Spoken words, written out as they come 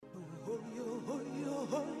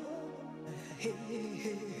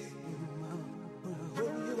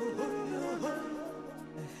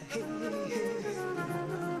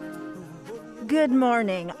Good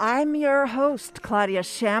morning. I'm your host, Claudia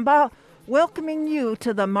Shamba, welcoming you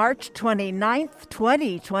to the March 29th,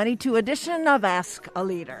 2022 edition of Ask a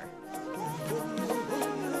Leader.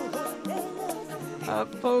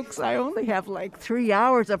 Folks, I only have like 3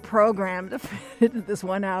 hours of program to fit in this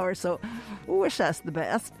 1 hour, so wish us the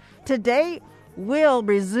best. Today, we'll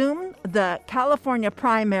resume the California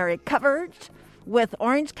primary coverage with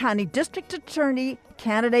Orange County District Attorney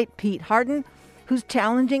candidate Pete Hardin, who's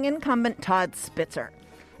challenging incumbent Todd Spitzer.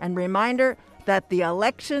 And reminder that the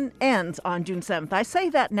election ends on June 7th. I say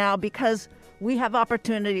that now because we have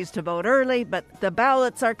opportunities to vote early, but the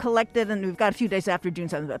ballots are collected and we've got a few days after June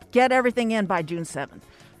 7th. But get everything in by June 7th.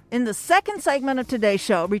 In the second segment of today's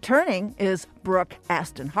show, returning is Brooke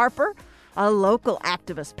Aston Harper, a local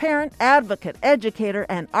activist, parent, advocate, educator,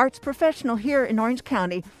 and arts professional here in Orange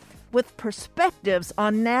County with perspectives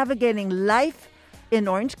on navigating life in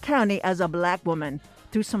Orange County as a Black woman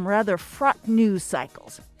through some rather fraught news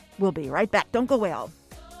cycles. We'll be right back. Don't go away, all.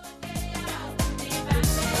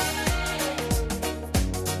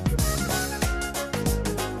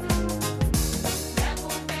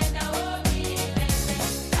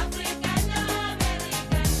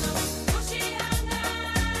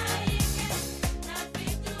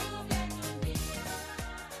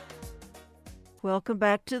 Welcome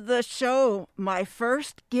back to the show. My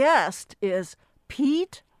first guest is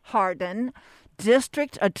Pete Hardin,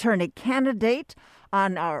 District Attorney candidate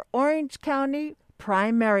on our Orange County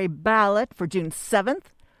primary ballot for June 7th.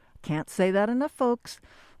 Can't say that enough, folks.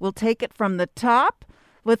 We'll take it from the top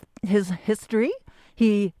with his history.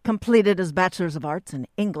 He completed his Bachelor's of Arts in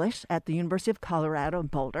English at the University of Colorado in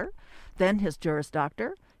Boulder, then his Juris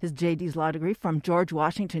Doctor, his JD's Law degree from George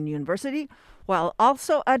Washington University, while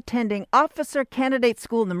also attending Officer Candidate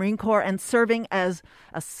School in the Marine Corps and serving as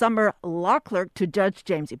a summer law clerk to Judge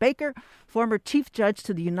James E. Baker, former Chief Judge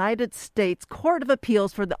to the United States Court of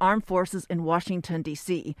Appeals for the Armed Forces in Washington,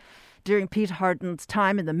 D.C. During Pete Hardin's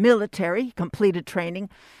time in the military, he completed training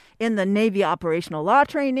in the Navy Operational Law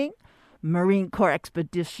Training, Marine Corps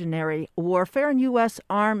Expeditionary Warfare, and U.S.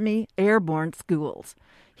 Army Airborne Schools.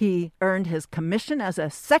 He earned his commission as a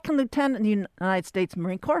second lieutenant in the United States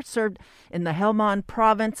Marine Corps, served in the Helmand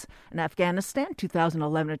Province in Afghanistan,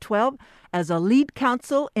 2011-12, as a lead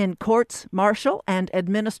counsel in courts martial and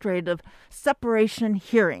administrative separation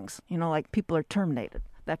hearings. You know, like people are terminated.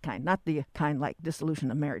 That kind, not the kind like dissolution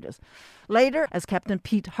of marriages. Later, as Captain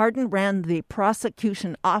Pete Hardin ran the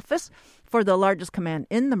prosecution office for the largest command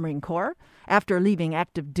in the Marine Corps. After leaving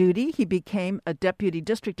active duty, he became a deputy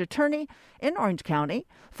district attorney in Orange County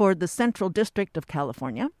for the Central District of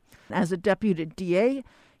California. As a deputy DA,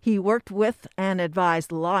 he worked with and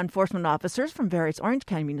advised law enforcement officers from various Orange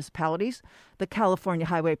County municipalities, the California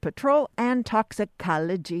Highway Patrol, and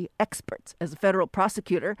toxicology experts. As a federal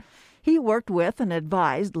prosecutor, he worked with and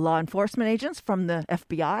advised law enforcement agents from the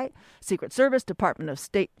FBI, Secret Service, Department of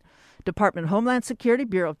State, Department of Homeland Security,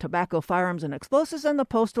 Bureau of Tobacco, Firearms, and Explosives, and the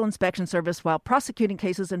Postal Inspection Service while prosecuting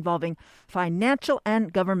cases involving financial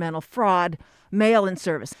and governmental fraud, mail-in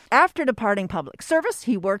service. After departing public service,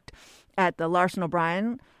 he worked at the Larson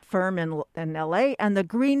O'Brien firm in L.A. and the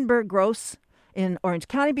Greenberg Gross in Orange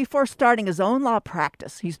County before starting his own law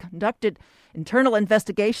practice. He's conducted internal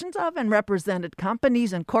investigations of and represented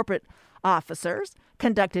companies and corporate officers,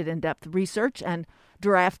 conducted in-depth research and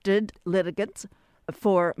drafted litigants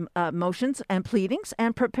for motions and pleadings,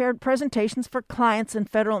 and prepared presentations for clients in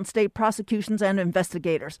federal and state prosecutions and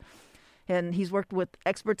investigators. And he's worked with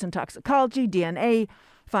experts in toxicology, DNA,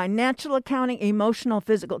 financial accounting, emotional,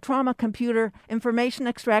 physical trauma, computer information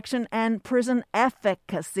extraction, and prison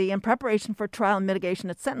efficacy in preparation for trial and mitigation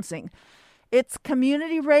at sentencing. It's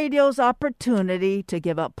community radio's opportunity to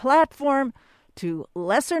give a platform to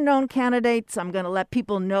lesser-known candidates. I'm going to let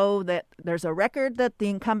people know that there's a record that the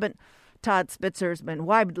incumbent Todd Spitzer has been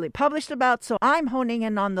widely published about, so I'm honing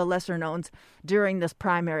in on the lesser knowns during this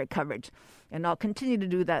primary coverage. And I'll continue to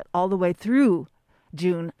do that all the way through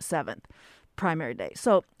June 7th, primary day.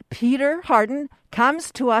 So Peter Hardin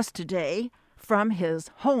comes to us today from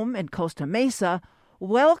his home in Costa Mesa.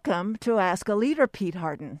 Welcome to Ask a Leader, Pete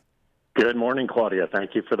Hardin. Good morning, Claudia.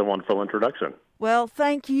 Thank you for the wonderful introduction. Well,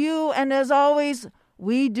 thank you. And as always,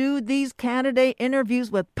 we do these candidate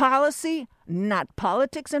interviews with policy, not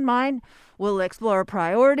politics in mind. We'll explore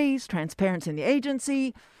priorities, transparency in the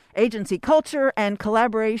agency culture, and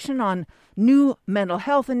collaboration on new mental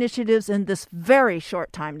health initiatives in this very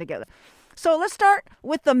short time together. So let's start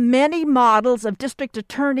with the many models of district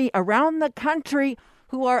attorney around the country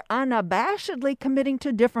who are unabashedly committing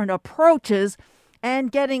to different approaches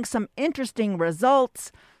and getting some interesting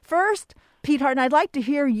results. First, Pete Hardin, I'd like to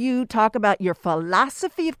hear you talk about your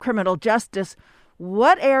philosophy of criminal justice.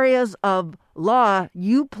 What areas of law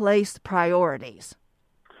you place priorities?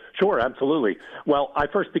 Sure, absolutely. Well, I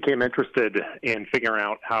first became interested in figuring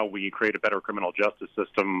out how we create a better criminal justice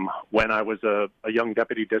system when I was a young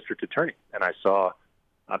deputy district attorney, and I saw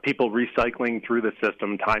people recycling through the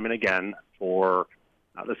system time and again for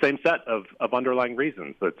the same set of underlying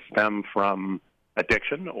reasons that stem from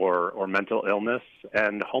addiction or mental illness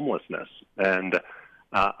and homelessness. And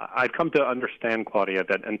I'd come to understand, Claudia,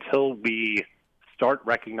 that until we start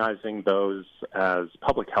recognizing those as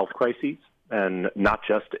public health crises and not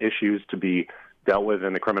just issues to be dealt with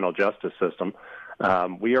in the criminal justice system,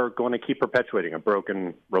 we are going to keep perpetuating a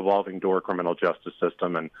broken revolving door criminal justice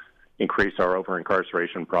system and increase our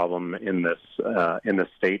over-incarceration problem in this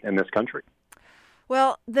state and this country.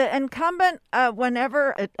 Well, the incumbent,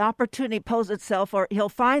 whenever an opportunity poses itself, or he'll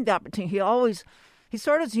find the opportunity,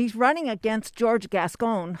 he's running against George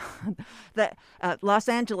Gascon, the Los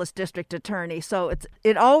Angeles district attorney. So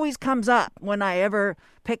it always comes up when I ever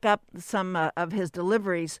pick up some of his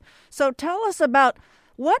deliveries. So tell us about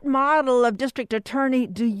what model of district attorney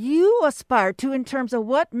do you aspire to in terms of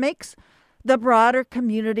what makes the broader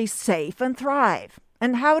community safe and thrive?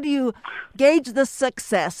 And how do you gauge the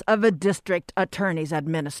success of a district attorney's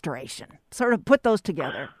administration? Sort of put those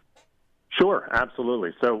together. Sure,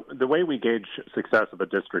 absolutely. So the way we gauge success of a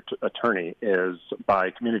district attorney is by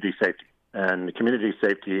community safety. And community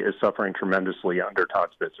safety is suffering tremendously under Todd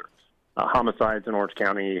Spitzer. Homicides in Orange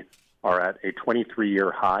County are at a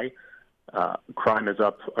 23-year high. Crime is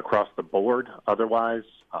up across the board. Otherwise,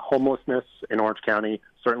 homelessness in Orange County,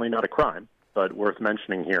 certainly not a crime, but worth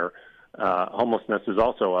mentioning here. Homelessness is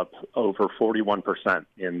also up over 41%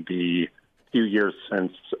 in the few years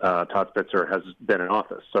since Todd Spitzer has been in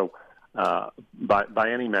office. So by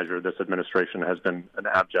any measure, this administration has been an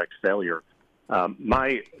abject failure.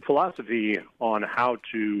 My philosophy on how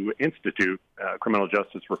to institute criminal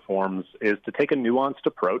justice reforms is to take a nuanced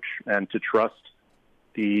approach and to trust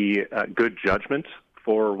the good judgment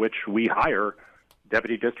for which we hire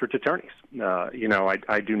deputy district attorneys.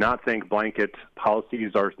 I do not think blanket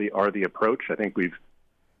policies are the approach. I think we've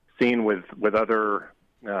seen with other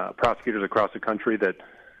prosecutors across the country that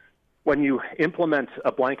when you implement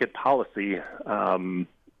a blanket policy,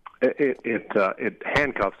 it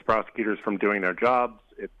handcuffs prosecutors from doing their jobs.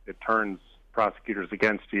 It turns prosecutors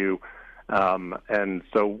against you. And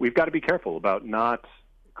so we've got to be careful about not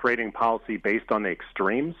creating policy based on the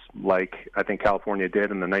extremes, like I think California did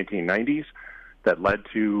in the 1990s, that led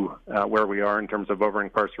to where we are in terms of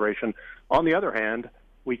over-incarceration. On the other hand,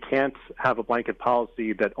 we can't have a blanket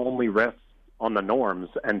policy that only rests on the norms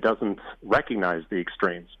and doesn't recognize the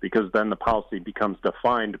extremes, because then the policy becomes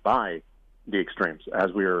defined by the extremes,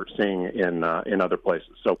 as we are seeing in other places.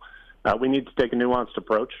 So we need to take a nuanced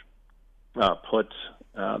approach, put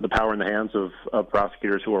the power in the hands of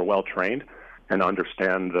prosecutors who are well-trained and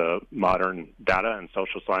understand the modern data and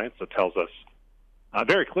social science that tells us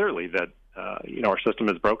very clearly that our system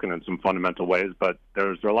is broken in some fundamental ways, but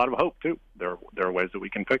there's a lot of hope, too. There are ways that we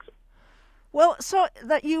can fix it. Well, so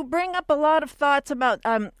that you bring up a lot of thoughts about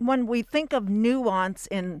when we think of nuance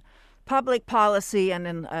in public policy and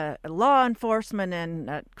in law enforcement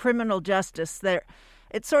and criminal justice.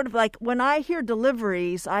 It's sort of like when I hear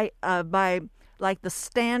deliveries by like the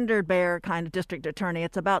standard bearer kind of district attorney,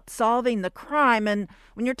 it's about solving the crime. And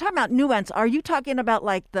when you're talking about nuance, are you talking about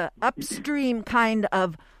like the upstream kind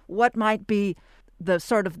of what might be the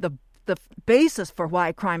sort of the basis for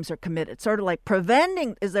why crimes are committed? Sort of like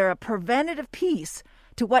preventing, is there a preventative piece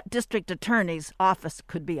to what district attorney's office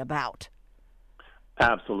could be about?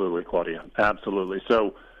 Absolutely, Claudia. Absolutely.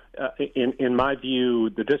 So in my view,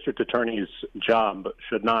 the district attorney's job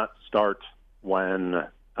should not start when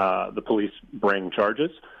the police bring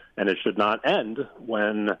charges, and it should not end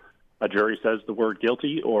when a jury says the word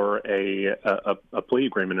guilty or a plea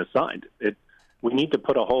agreement is signed. We need to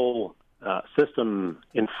put a whole system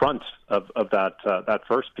in front of that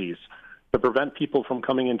first piece to prevent people from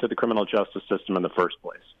coming into the criminal justice system in the first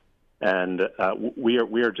place. And we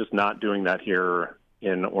are just not doing that here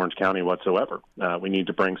in Orange County whatsoever. We need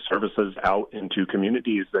to bring services out into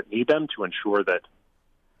communities that need them to ensure that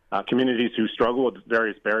communities who struggle with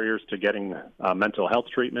various barriers to getting mental health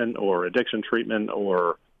treatment or addiction treatment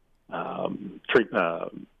or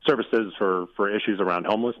services for issues around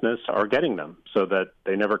homelessness are getting them so that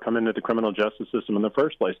they never come into the criminal justice system in the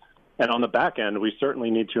first place. And on the back end, we certainly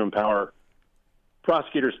need to empower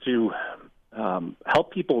prosecutors to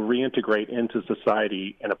help people reintegrate into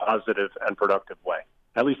society in a positive and productive way.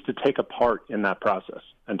 at least to take a part in that process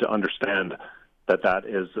and to understand that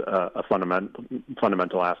is a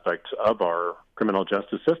fundamental aspect of our criminal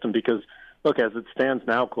justice system. Because, look, as it stands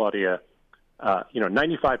now, Claudia,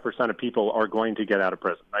 95% of people are going to get out of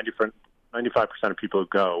prison. 95% of people who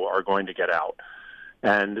go are going to get out.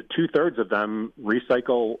 And 2/3 of them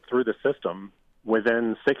recycle through the system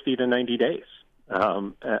within 60 to 90 days.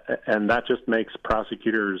 And that just makes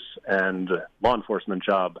prosecutors and law enforcement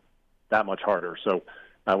job that much harder. So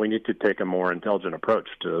we need to take a more intelligent approach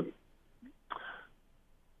to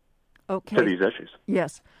these issues.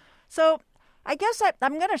 Yes. So I guess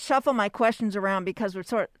I'm going to shuffle my questions around because we're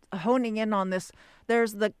sort of honing in on this.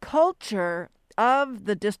 There's the culture of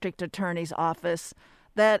the district attorney's office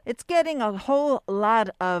that it's getting a whole lot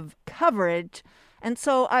of coverage. And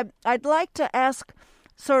so I'd like to ask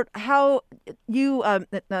sort of how you,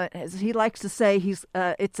 as he likes to say,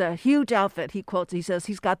 it's a huge outfit. He says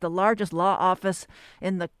he's got the largest law office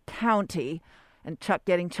in the county, and Chuck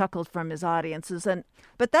getting chuckled from his audiences.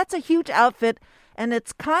 But that's a huge outfit, and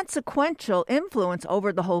its consequential influence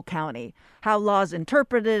over the whole county, how laws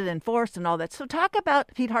interpreted, enforced, and all that. So talk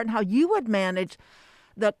about, Pete Hardin, how you would manage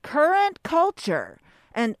the current culture.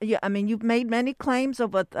 And you've made many claims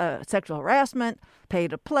of sexual harassment, pay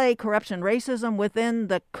to play, corruption, racism within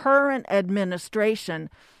the current administration.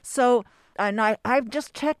 So, and I've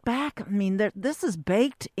just checked back. This is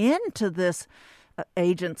baked into this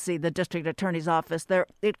agency, the district attorney's office.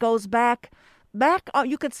 It goes back,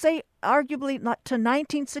 you could say, arguably to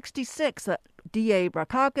 1966. D.A.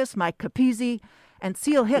 Rakakis, Mike Capizzi, and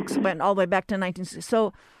Seal Hicks went all the way back to 1960.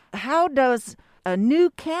 So how does a new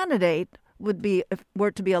candidate if were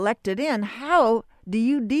to be elected in, how do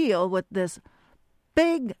you deal with this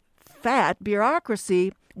big, fat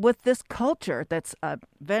bureaucracy with this culture that's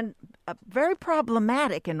very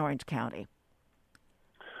problematic in Orange County?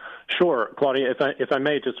 Sure, Claudia. If I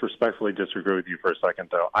may just respectfully disagree with you for a second,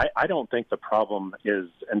 though, I don't think the problem is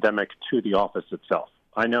endemic to the office itself.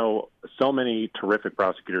 I know so many terrific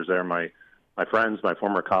prosecutors there, my friends, my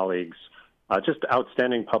former colleagues, just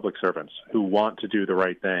outstanding public servants who want to do the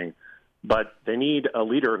right thing. But they need a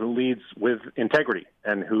leader who leads with integrity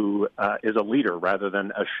and who is a leader rather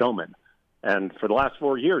than a showman. And for the last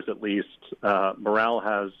 4 years, at least, morale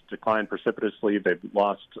has declined precipitously. They've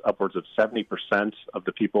lost upwards of 70% of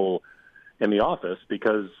the people in the office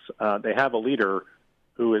because they have a leader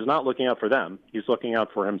who is not looking out for them. He's looking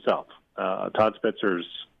out for himself. Todd Spitzer's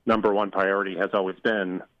number one priority has always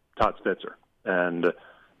been Todd Spitzer. And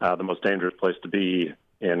the most dangerous place to be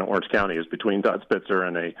in Orange County is between Todd Spitzer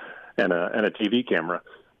and a TV camera.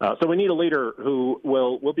 So we need a leader who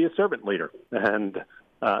will be a servant leader and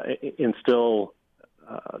instill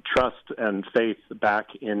trust and faith back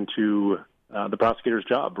into the prosecutor's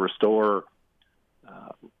job, restore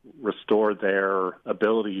their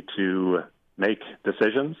ability to make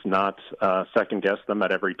decisions, not second-guess them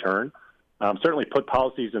at every turn. Certainly put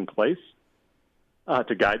policies in place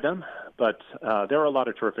to guide them, but there are a lot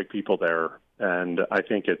of terrific people there, and I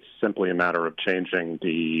think it's simply a matter of changing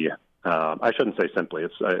I shouldn't say simply.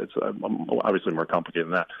 It's obviously more complicated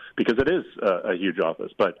than that because it is a huge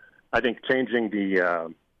office. But I think changing the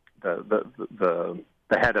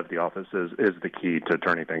head of the office is the key to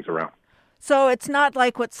turning things around. So it's not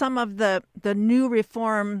like what some of the new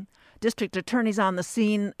reform district attorneys on the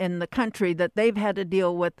scene in the country that they've had to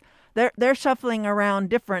deal with. They're shuffling around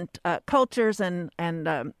different cultures and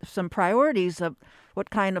some priorities of what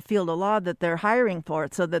kind of field of law that they're hiring for,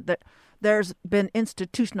 so that there's been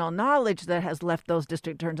institutional knowledge that has left those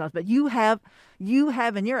district attorneys off. But you have,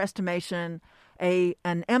 in your estimation,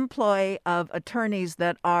 an employ of attorneys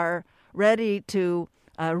that are ready to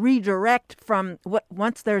redirect from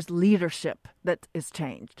once there's leadership that is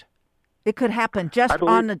changed. It could happen just not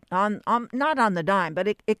on the dime, but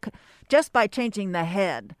it just by changing the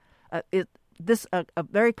head. A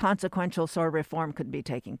very consequential sort of reform could be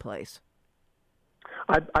taking place.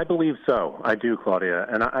 I believe so. I do, Claudia.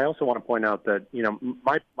 And I also want to point out that,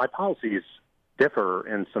 my policies differ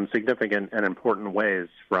in some significant and important ways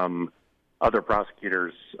from other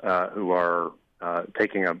prosecutors who are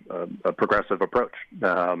taking a progressive approach.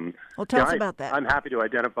 Well, tell us about that. I'm happy to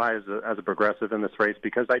identify as a progressive in this race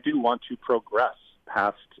because I do want to progress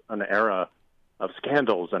past an era of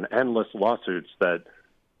scandals and endless lawsuits that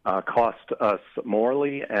cost us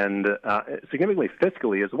morally and significantly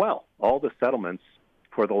fiscally as well. All the settlements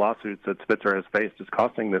for the lawsuits that Spitzer has faced is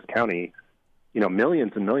costing this county,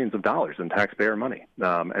 millions and millions of dollars in taxpayer money.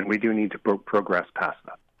 And we do need to progress past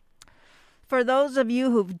that. For those of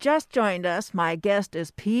you who've just joined us, my guest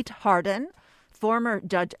is Pete Hardin, former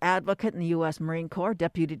judge advocate in the U.S. Marine Corps,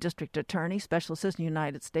 deputy district attorney, special assistant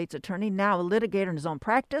United States attorney, now a litigator in his own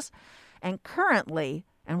practice, and currently,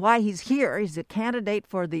 and why he's here, he's a candidate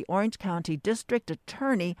for the Orange County District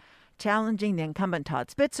Attorney, challenging the incumbent Todd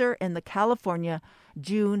Spitzer in the California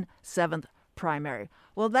June 7th primary.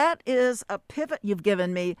 Well, that is a pivot you've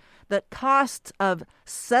given me. The costs of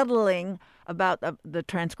settling about the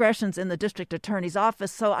transgressions in the district attorney's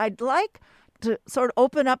office. So I'd like to sort of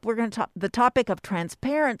open up, we're going to talk the topic of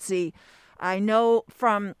transparency. I know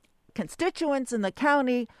from constituents in the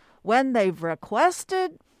county, when they've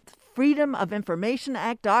requested Freedom of Information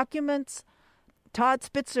Act documents, Todd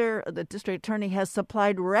Spitzer, the district attorney, has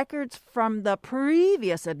supplied records from the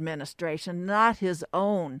previous administration, not his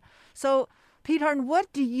own. So, Pete Hardin,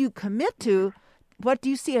 what do you commit to? What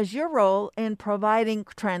do you see as your role in providing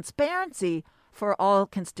transparency for all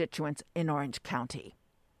constituents in Orange County?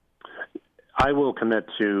 I will commit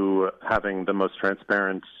to having the most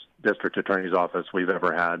transparent district attorney's office we've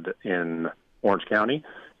ever had in Orange County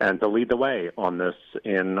and to lead the way on this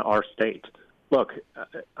in our state. Look,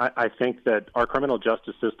 I think that our criminal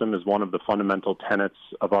justice system is one of the fundamental tenets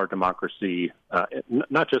of our democracy,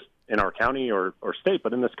 not just in our county or state,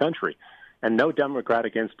 but in this country. And no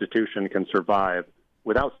democratic institution can survive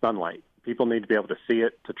without sunlight. People need to be able to see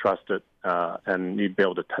it, to trust it, and need to be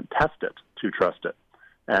able to test it, to trust it.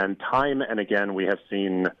 And time and again, we have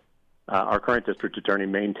seen our current district attorney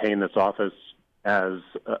maintain this office as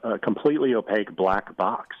a completely opaque black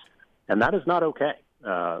box. And that is not okay.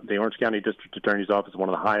 The Orange County District Attorney's Office is one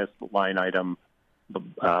of the highest line item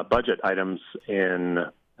budget items in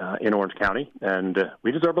Orange County, and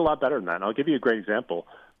we deserve a lot better than that. And I'll give you a great example,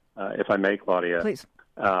 if I may, Claudia. Please.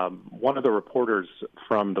 One of the reporters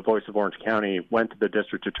from the Voice of Orange County went to the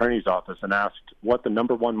District Attorney's Office and asked what the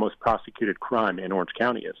number one most prosecuted crime in Orange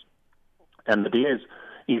County is. And the DAs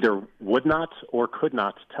either would not or could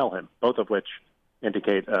not tell him, both of which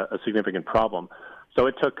indicate a significant problem. So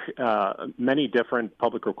it took many different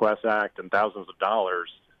Public Requests Act and thousands of dollars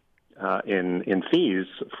in fees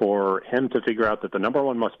for him to figure out that the number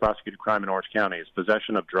one most prosecuted crime in Orange County is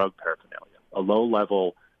possession of drug paraphernalia, a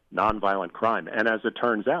low-level nonviolent crime. And as it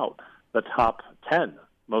turns out, the top 10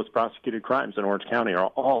 most prosecuted crimes in Orange County are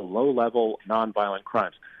all low-level nonviolent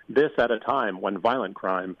crimes. This at a time when violent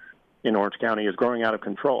crime in Orange County is growing out of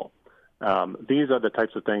control. These are the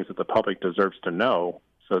types of things that the public deserves to know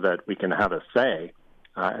so that we can have a say.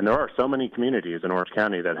 And there are so many communities in Orange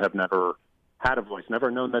County that have never had a voice,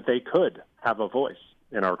 never known that they could have a voice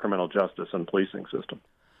in our criminal justice and policing system.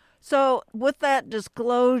 So with that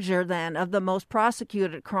disclosure then of the most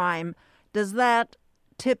prosecuted crime, does that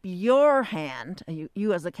tip your hand,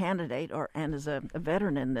 you as a candidate and as a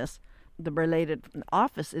veteran in this, the related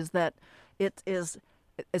office, is that it is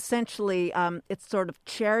essentially it's sort of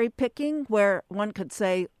cherry picking, where one could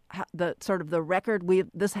say the sort of the record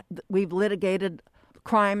we've litigated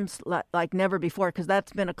crimes like never before, because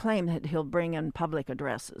that's been a claim that he'll bring in public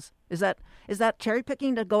addresses. Is that cherry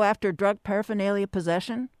picking to go after drug paraphernalia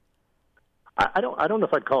possession? I don't know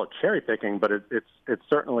if I'd call it cherry picking, but it's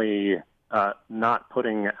certainly not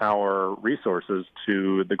putting our resources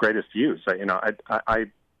to the greatest use.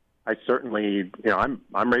 I certainly, I'm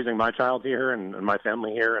raising my child here and my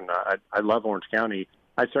family here, and I love Orange County.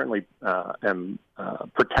 I certainly am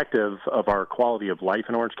protective of our quality of life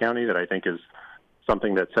in Orange County, that I think is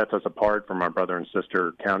something that sets us apart from our brother and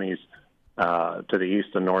sister counties to the east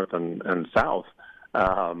and north and south.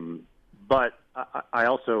 But I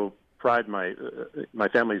also pride my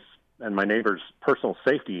family's and my neighbors' personal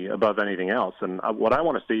safety above anything else. And what I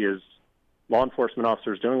want to see is law enforcement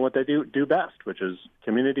officers doing what they do best, which is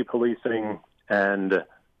community policing and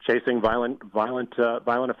chasing violent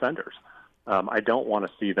offenders. I don't want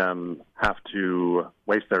to see them have to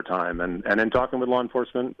waste their time. And in talking with law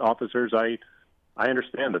enforcement officers, I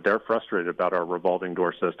understand that they're frustrated about our revolving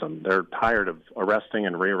door system. They're tired of arresting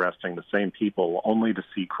and rearresting the same people only to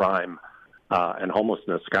see crime and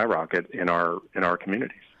homelessness skyrocket in our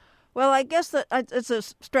communities. Well, I guess that it's a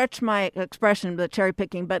stretch my expression, the cherry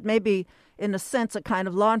picking, but maybe in a sense a kind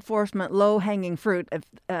of law enforcement low-hanging fruit. If,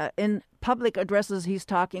 in public addresses, he's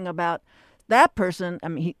talking about that person. I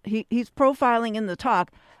mean, he's profiling in the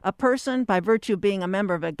talk. A person, by virtue of being a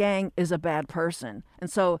member of a gang, is a bad person. And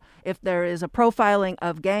so if there is a profiling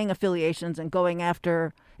of gang affiliations and going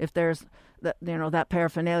after, if there's that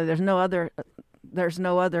paraphernalia, there's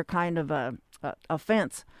no other kind of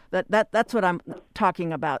offense. That's what I'm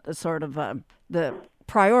talking about, the sort of the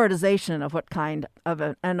prioritization of what kind of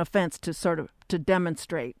an offense to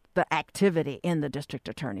demonstrate the activity in the district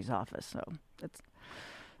attorney's office.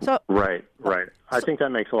 Right. I think that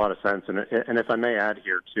makes a lot of sense. And if I may add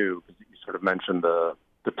here too, because you sort of mentioned the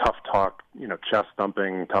tough talk, chest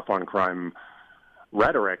thumping, tough on crime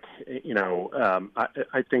rhetoric.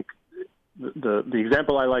 I think the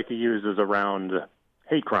example I like to use is around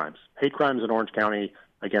hate crimes. Hate crimes in Orange County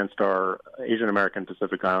against our Asian American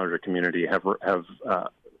Pacific Islander community have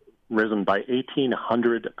risen by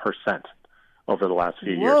 1,800% over the last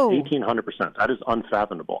few years. 1,800%. That is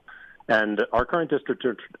unfathomable. And our current district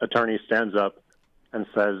attorney stands up and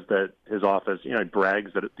says that his office,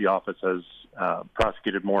 brags that the office has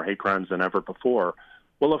prosecuted more hate crimes than ever before.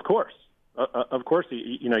 Well, of course,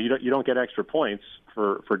 you don't get extra points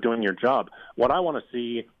for doing your job. What I want to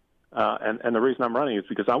see, and the reason I'm running is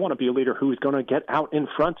because I want to be a leader who is going to get out in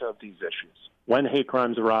front of these issues when hate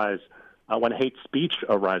crimes arise. When hate speech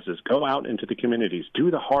arises, go out into the communities,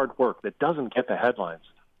 do the hard work that doesn't get the headlines,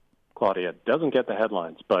 Claudia, doesn't get the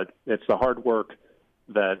headlines, but it's the hard work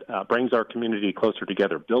that brings our community closer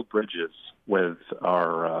together, build bridges with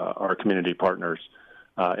our community partners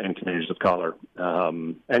and communities of color,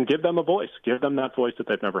 and give them a voice, give them that voice that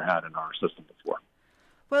they've never had in our system before.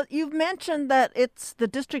 Well, you've mentioned that it's the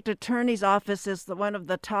district attorney's office is one of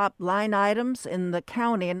the top line items in the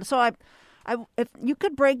county, and so if you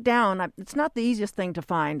could break down, it's not the easiest thing to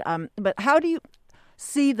find, but how do you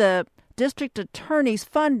see the district attorney's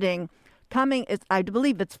funding coming? I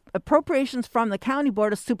believe it's appropriations from the County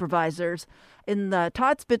Board of Supervisors. In the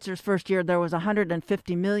Todd Spitzer's first year, there was a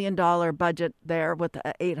 $150 million budget there with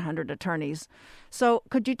 800 attorneys. So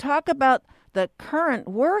could you talk about the current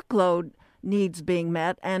workload needs being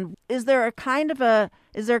met, and is there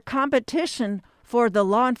competition for the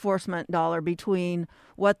law enforcement dollar between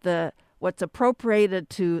what's appropriated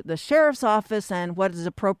to the sheriff's office and what is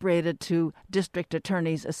appropriated to district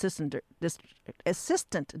attorneys, assistant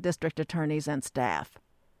district attorneys, and staff?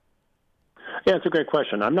 Yeah, it's a great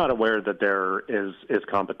question. I'm not aware that there is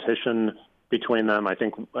competition between them. I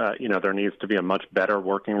think there needs to be a much better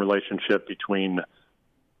working relationship between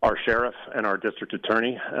our sheriff and our district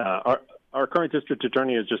attorney. Our current district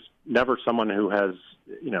attorney is just never someone who has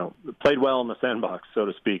played well in the sandbox, so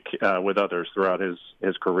to speak, with others throughout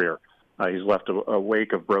his career. He's left a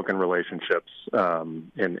wake of broken relationships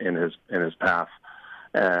in his path,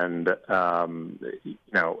 and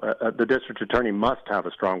the district attorney must have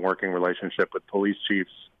a strong working relationship with police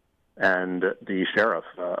chiefs and the sheriff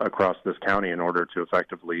across this county in order to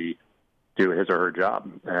effectively do his or her job,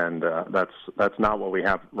 and that's not what we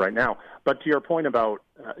have right now. But to your point about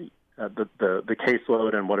the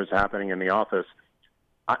caseload and what is happening in the office,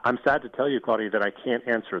 I'm sad to tell you, Claudia, that I can't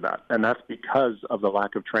answer that, and that's because of the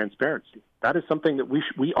lack of transparency. That is something that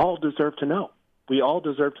we all deserve to know. We all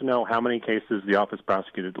deserve to know how many cases the office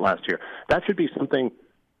prosecuted last year. That should be something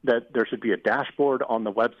that there should be a dashboard on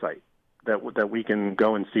the website that we can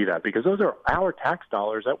go and see that, because those are our tax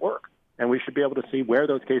dollars at work, and we should be able to see where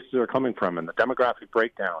those cases are coming from and the demographic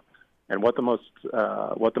breakdown and what the most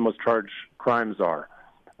charged crimes are.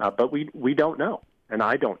 But we don't know. And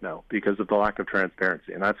I don't know because of the lack of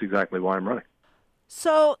transparency, and that's exactly why I'm running.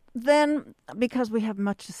 So then, because we have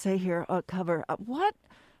much to say here, cover, what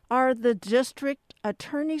are the district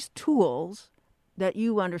attorney's tools that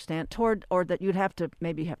you understand or that you'd have to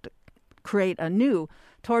create anew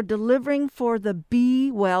toward delivering for the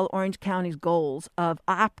Be Well Orange County's goals of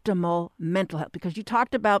optimal mental health? Because you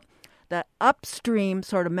talked about the upstream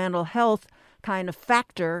sort of mental health kind of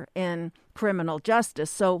factor in criminal justice.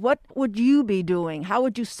 So what would you be doing? How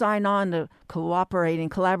would you sign on to collaborating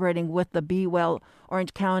with the Be Well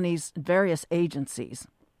Orange County's various agencies?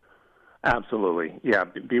 Absolutely. Yeah,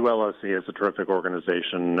 Be Well OC is a terrific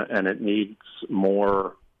organization, and it needs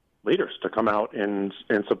more leaders to come out in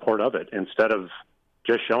support of it. Instead of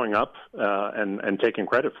just showing up and taking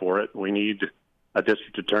credit for it, we need a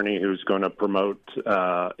district attorney who's going to promote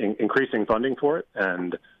increasing funding for it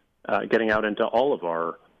and getting out into all of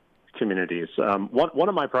our communities. One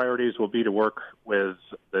of my priorities will be to work with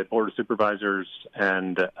the Board of Supervisors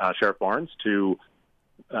and Sheriff Barnes to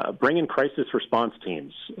bring in crisis response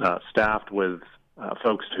teams staffed with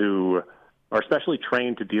folks who are specially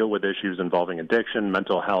trained to deal with issues involving addiction,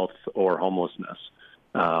 mental health, or homelessness,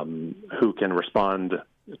 who can respond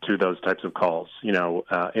to those types of calls.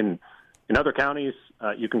 In other counties,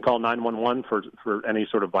 you can call 911 for any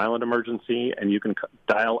sort of violent emergency, and you can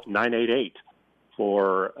dial 988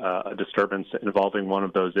 for a disturbance involving one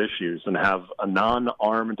of those issues, and have a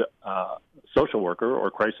non-armed social worker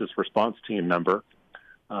or crisis response team member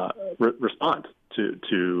respond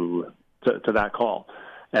to that call.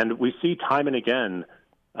 And we see time and again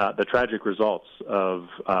the tragic results of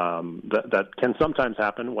that can sometimes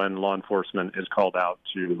happen when law enforcement is called out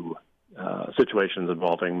to situations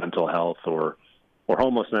involving mental health or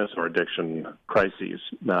homelessness or addiction crises.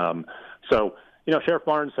 So, Sheriff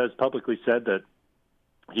Barnes has publicly said that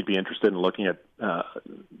he'd be interested in looking at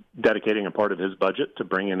dedicating a part of his budget to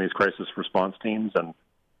bring in these crisis response teams, and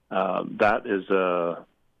that is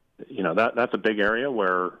that's a big area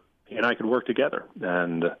where he and I could work together,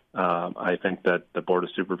 and I think that the Board of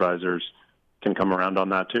Supervisors can come around on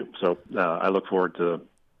that too. So I look forward to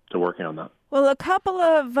working on that. Well, a couple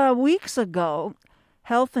of weeks ago,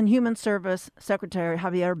 Health and Human Service Secretary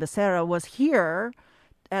Javier Becerra was here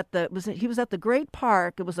he was at the Great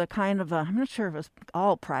Park. It was a kind of I'm not sure if it was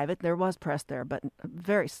all private. There was press there, but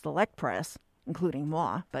very select press, including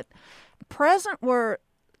moi. But present were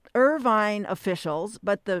Irvine officials,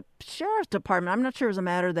 but the sheriff's department, I'm not sure it was a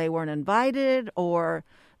matter they weren't invited or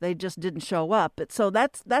they just didn't show up. So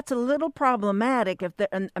that's a little problematic.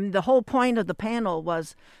 And the whole point of the panel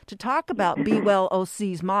was to talk about Be Well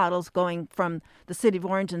OC's models going from the city of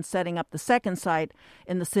Orange and setting up the second site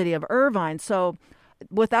in the city of Irvine. So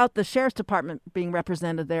without the sheriff's department being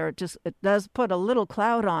represented there, it does put a little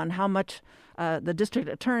cloud on how much the district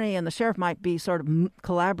attorney and the sheriff might be sort of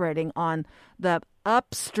collaborating on the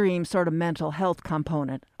upstream sort of mental health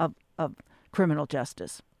component of criminal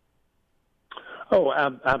justice. Oh,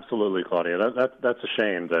 absolutely, Claudia. That's a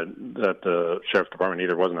shame that the sheriff's department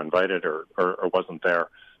either wasn't invited or wasn't there.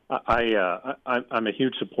 I'm a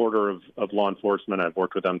huge supporter of law enforcement. I've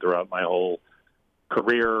worked with them throughout my whole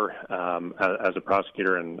career as a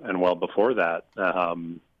prosecutor and well before that. I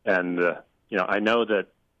know that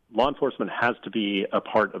law enforcement has to be a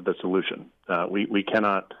part of the solution. We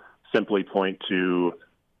cannot simply point to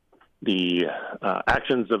the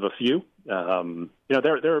actions of a few. There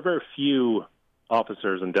are very few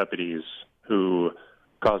officers and deputies who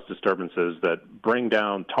cause disturbances that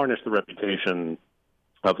tarnish the reputation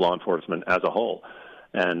of law enforcement as a whole.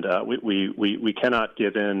 And we cannot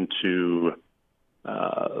give in to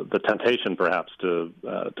the temptation, perhaps, to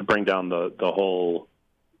bring down the whole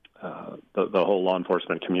law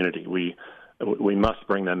enforcement community. We must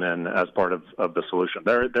bring them in as part of the solution.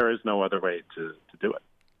 There is no other way to do it.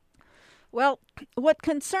 Well, what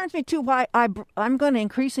concerns me, too, why I'm going to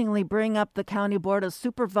increasingly bring up the County Board of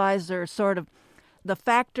Supervisors, sort of the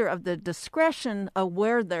factor of the discretion of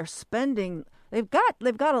where they're spending. They've got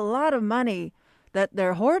a lot of money that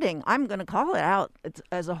they're hoarding. I'm going to call it out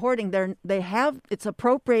as a hoarding. It's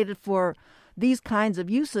appropriated for these kinds of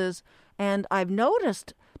uses. And I've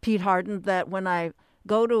noticed, Pete Hardin, that when I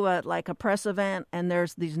go to a press event and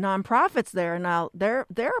there's these nonprofits there, now they're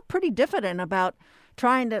pretty diffident about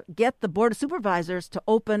trying to get the Board of Supervisors to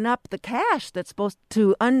open up the cash that's supposed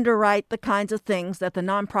to underwrite the kinds of things that the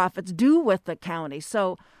nonprofits do with the county.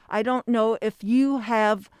 So I don't know if you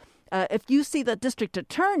have, if you see the district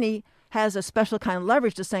attorney has a special kind of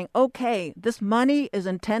leverage to saying, okay, this money is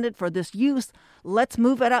intended for this use. Let's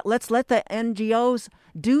move it out. Let's let the NGOs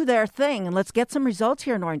do their thing, and let's get some results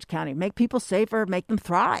here in Orange County. Make people safer, make them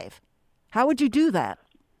thrive. How would you do that?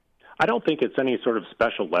 I don't think it's any sort of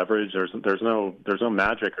special leverage. There's no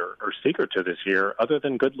magic or secret to this here, other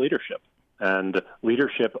than good leadership and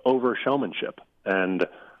leadership over showmanship and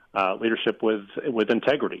leadership with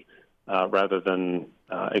integrity rather than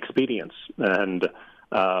expedience. And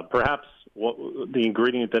perhaps the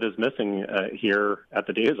ingredient that is missing here at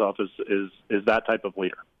the DA's office is that type of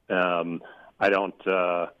leader. I don't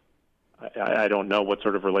know what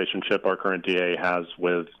sort of relationship our current DA has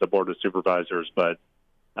with the Board of Supervisors, but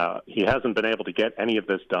he hasn't been able to get any of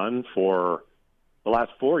this done for the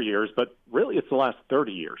last 4 years, but really it's the last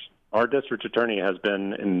 30 years. Our district attorney has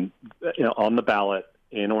been on the ballot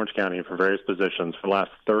in Orange County for various positions for the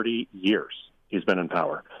last 30 years. He's been in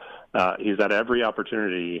power. He's had every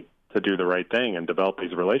opportunity to do the right thing and develop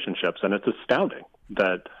these relationships, and it's astounding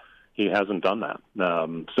that he hasn't done that.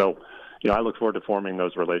 So I look forward to forming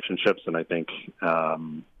those relationships, and I think I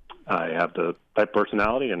have the type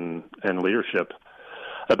personality and leadership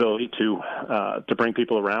ability to bring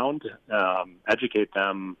people around, educate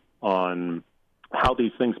them on how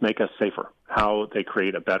these things make us safer, how they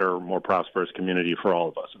create a better, more prosperous community for all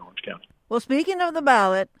of us in Orange County. Well, speaking of the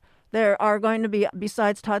ballot, there are going to be,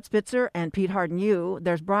 besides Todd Spitzer and Pete Hardin,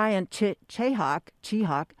 there's Brian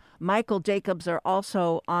Chehawk. Michael Jacobs are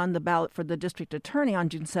also on the ballot for the district attorney on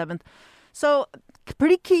June 7th. So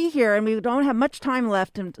pretty key here, and we don't have much time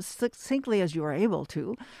left, and succinctly as you are able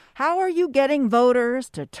to. How are you getting voters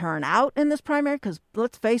to turn out in this primary? Because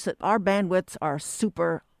let's face it, our bandwidths are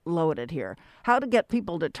super loaded here. How to get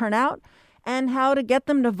people to turn out and how to get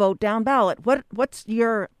them to vote down ballot. What's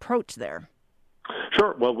your approach there?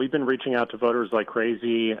 Sure. Well, we've been reaching out to voters like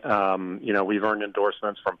crazy. We've earned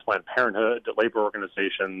endorsements from Planned Parenthood, labor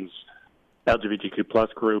organizations, LGBTQ plus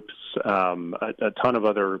groups, a ton of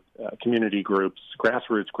other community groups,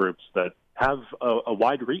 grassroots groups that have a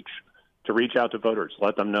wide reach to reach out to voters,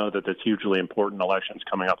 let them know that there's hugely important elections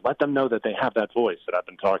coming up, let them know that they have that voice that I've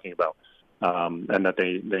been talking about, and that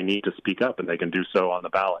they need to speak up, and they can do so on the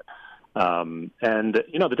ballot. And,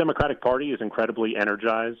 the Democratic Party is incredibly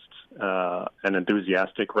energized and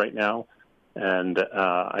enthusiastic right now, and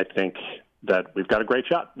I think that we've got a great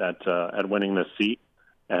shot at winning this seat,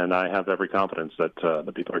 and I have every confidence that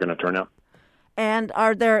the people are going to turn out. And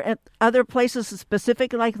are there other places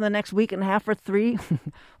specific, like in the next week and a half or 3,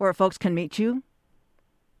 where folks can meet you?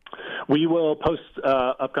 We will post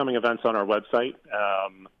upcoming events on our website.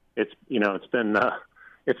 It's been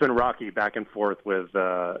rocky back and forth with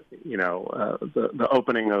the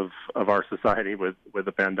opening of our society with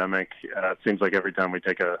the pandemic. It seems like every time we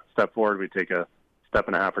take a step forward, we take a step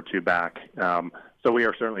and a half or 2 back. So we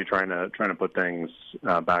are certainly trying to put things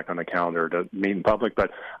back on the calendar to meet in public.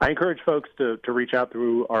 But I encourage folks to reach out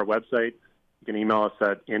through our website. You can email us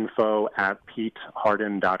at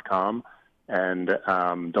info@petehardin.com. And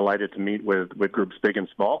delighted to meet with groups big and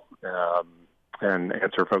small and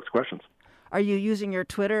answer folks' questions. Are you using your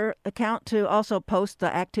Twitter account to also post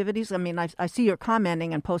the activities? I mean, I see you're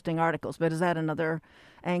commenting and posting articles, but is that another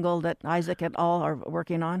angle that Isaac et al. Are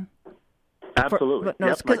working on? Absolutely.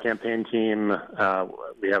 My campaign team,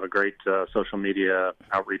 we have a great social media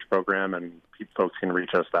outreach program, and folks can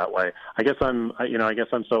reach us that way. I guess I'm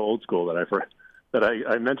so old school that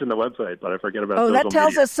I mentioned the website, but I forget about social media. Oh, that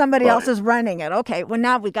tells us somebody else is running it. Okay, well,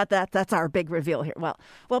 now we got that. That's our big reveal here. Well,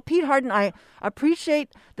 Pete Hardin, I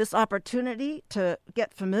appreciate this opportunity to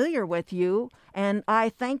get familiar with you, and I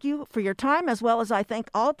thank you for your time, as well as I thank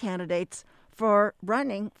all candidates for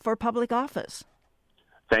running for public office.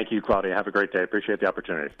 Thank you, Claudia. Have a great day. Appreciate the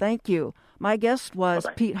opportunity. Thank you. My guest was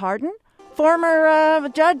Pete Hardin, former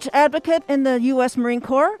judge advocate in the U.S. Marine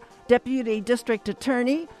Corps, deputy district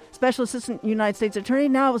attorney, Special Assistant United States Attorney,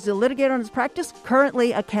 now is a litigator in his practice,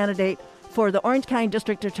 currently a candidate for the Orange County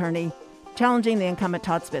District Attorney, challenging the incumbent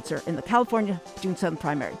Todd Spitzer in the California June 7th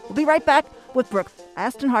primary. We'll be right back with Brooke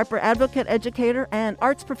Aston Harper, advocate, educator, and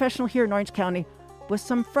arts professional here in Orange County, with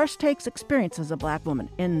some fresh takes experience as a Black woman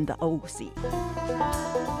in the OC.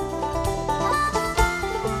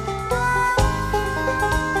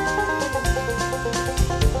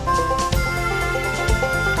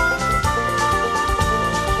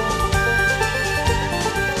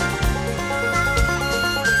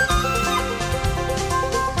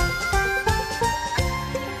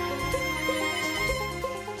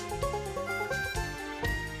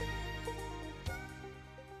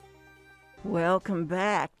 Welcome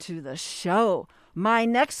back to the show. My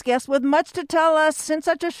next guest with much to tell us in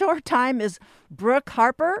such a short time is Brooke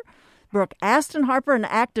Harper. Brooke Aston Harper, an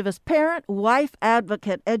activist parent, wife,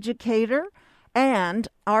 advocate, educator, and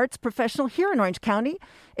arts professional here in Orange County.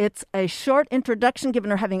 It's a short introduction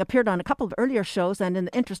given her having appeared on a couple of earlier shows, and in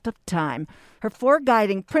the interest of time. Her 4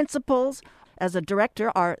 guiding principles as a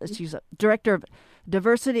director are, she's a director of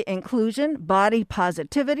diversity, inclusion, body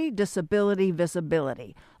positivity, disability,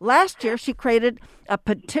 visibility. Last year, she created a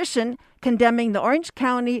petition condemning the Orange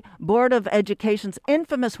County Board of Education's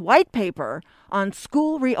infamous white paper on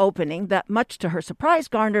school reopening that, much to her surprise,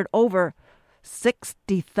 garnered over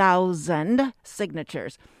 60,000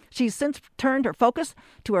 signatures. She's since turned her focus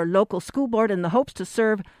to her local school board in the hopes to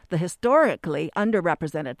serve the historically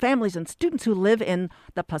underrepresented families and students who live in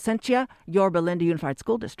the Placentia Yorba Linda Unified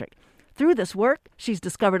School District. Through this work, she's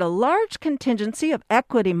discovered a large contingency of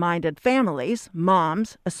equity-minded families,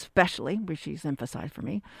 moms especially, which she's emphasized for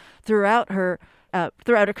me, throughout her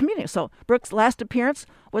community. So Brooke's last appearance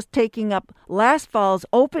was taking up last fall's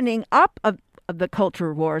opening up of the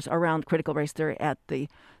culture wars around critical race theory at the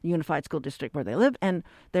Unified School District where they live, and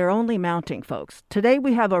they're only mounting, folks. Today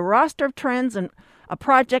we have a roster of trends and a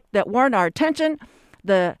project that warrant our attention,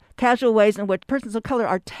 the casual ways in which persons of color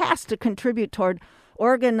are tasked to contribute toward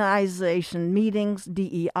organization meetings,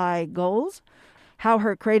 DEI goals, how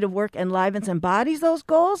her creative work enlivens embodies those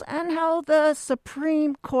goals, and how the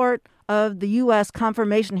Supreme Court of the U.S.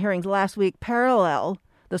 confirmation hearings last week parallel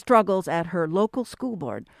the struggles at her local school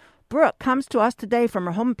board. Brooke comes to us today from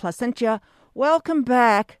her home in Placentia. Welcome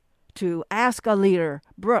back to Ask a Leader,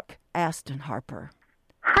 Brooke Aston Harper.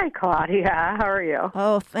 Hi, Claudia. How are you?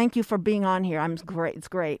 Oh, thank you for being on here. I'm great. It's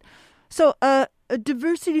great. So, a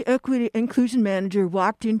diversity, equity, inclusion manager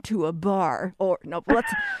walked into a bar, or no,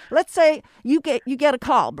 let's say you get a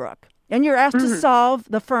call, Brooke, and you're asked to solve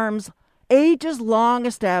the firm's ages-long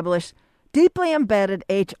established, deeply embedded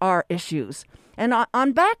HR issues. And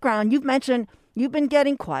on background, you've mentioned you've been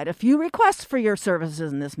getting quite a few requests for your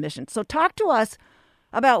services in this mission. So talk to us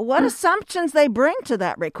about what assumptions they bring to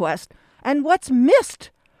that request and what's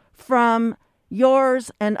missed from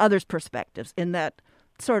yours and others' perspectives in that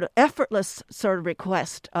sort of effortless sort of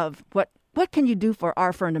request of what can you do for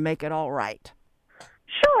our firm to make it all right?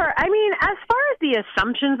 Sure. I mean, as far as the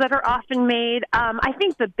assumptions that are often made, I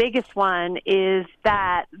think the biggest one is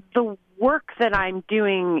that the work that I'm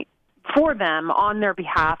doing for them on their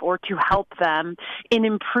behalf or to help them in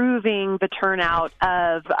improving the turnout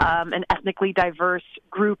of an ethnically diverse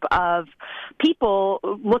group of people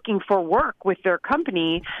looking for work with their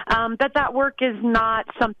company, that work is not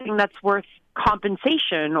something that's worth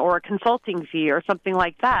compensation or a consulting fee or something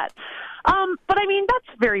like that. But I mean,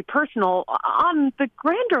 that's very personal. On the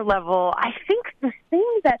grander level, I think the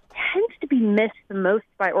thing that tends to be missed the most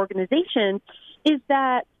by organizations is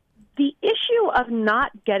that the issue of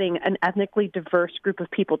not getting an ethnically diverse group of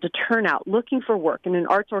people to turn out looking for work in an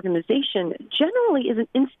arts organization generally is an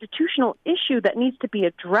institutional issue that needs to be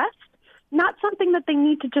addressed, not something that they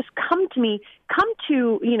need to just come to,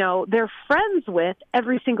 their friends with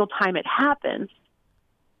every single time it happens,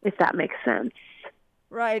 if that makes sense.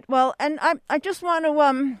 Right. Well, and I just want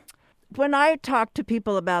to, when I talk to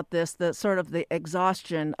people about this, the sort of the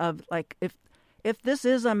exhaustion of like, if this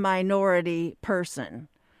is a minority person,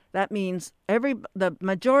 that means the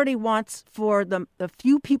majority wants for the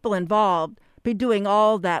few people involved be doing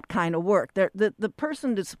all that kind of work. The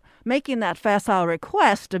person that's making that facile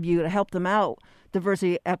request of you to help them out,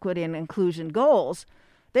 diversity, equity, and inclusion goals,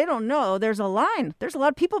 they don't know there's a line. There's a lot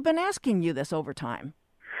of people have been asking you this over time.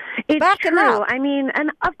 It's true. I mean,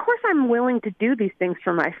 and of course I'm willing to do these things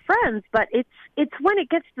for my friends, but it's when it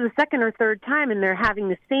gets to the second or third time and they're having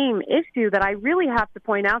the same issue that I really have to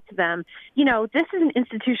point out to them, this is an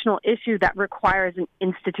institutional issue that requires an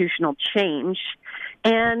institutional change.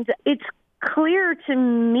 And it's clear to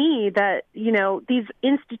me that, these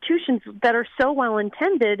institutions that are so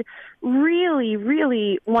well-intended really,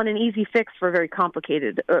 really want an easy fix for a very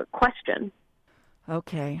complicated question.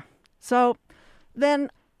 Okay. So then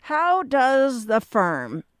how does the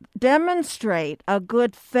firm demonstrate a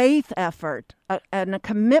good faith effort and a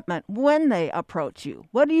commitment when they approach you?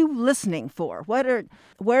 What are you listening for?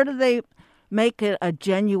 Where do they make it a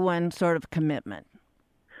genuine sort of commitment?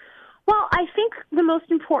 Well, I think the most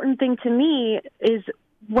important thing to me is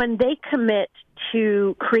when they commit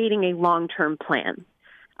to creating a long-term plan.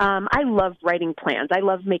 I love writing plans. I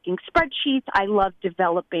love making spreadsheets. I love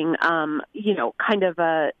developing, kind of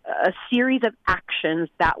a series of actions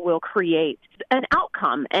that will create an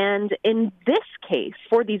outcome. And in this case,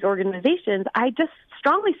 for these organizations, I just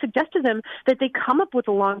strongly suggest to them that they come up with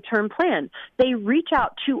a long-term plan. They reach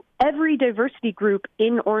out to every diversity group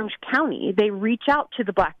in Orange County. They reach out to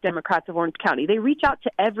the Black Democrats of Orange County. They reach out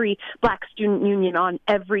to every Black student union on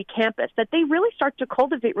every campus, that they really start to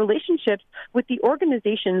cultivate relationships with the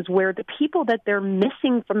organizations where the people that they're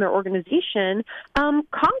missing from their organization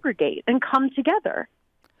congregate and come together.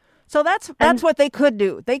 So that's what they could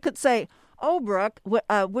do. They could say, "Oh, Brooke,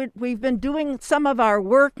 we've been doing some of our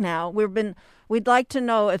work now. We'd like to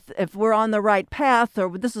know if we're on the right path,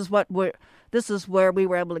 or this is where we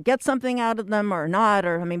were able to get something out of them or not,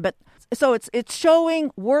 so it's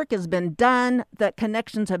showing work has been done, that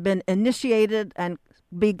connections have been initiated and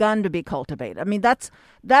begun to be cultivated. I mean, that's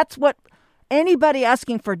what anybody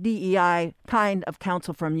asking for DEI kind of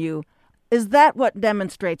counsel from you, is that what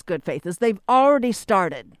demonstrates good faith, is they've already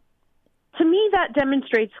started. To me, that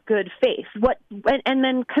demonstrates good faith. And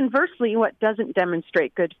then conversely, what doesn't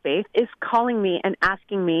demonstrate good faith is calling me and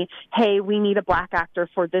asking me, "Hey, we need a Black actor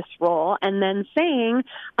for this role," and then saying,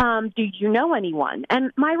 "Do you know anyone?"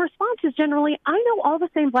 And my response is generally, "I know all the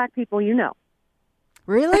same Black people you know."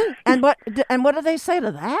 Really? And what do they say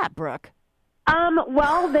to that, Brooke?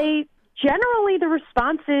 Well, the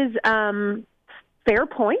response is fair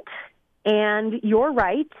point. And you're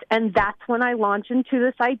right, and that's when I launch into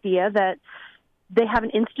this idea that they have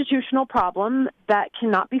an institutional problem that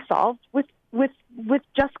cannot be solved with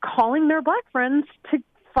just calling their Black friends to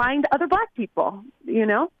find other Black people,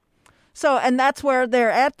 So, and that's where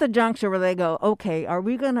they're at the juncture where they go, okay,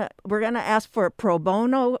 we're gonna ask for pro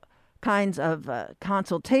bono kinds of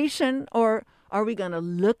consultation, or are we going to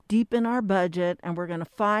look deep in our budget and we're going to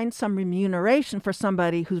find some remuneration for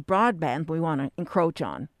somebody whose broadband we want to encroach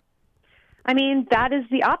on? I mean, that is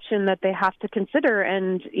the option that they have to consider.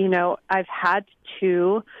 And, I've had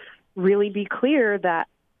to really be clear that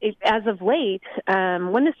as of late,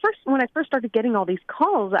 when I first started getting all these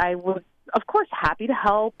calls, I was, of course, happy to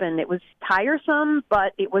help, and it was tiresome,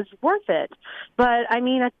 but it was worth it. But, I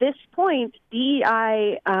mean, at this point,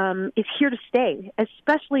 DEI is here to stay,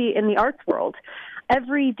 especially in the arts world.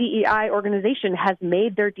 every DEI organization has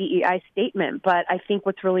made their DEI statement, but I think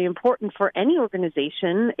what's really important for any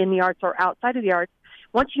organization in the arts or outside of the arts,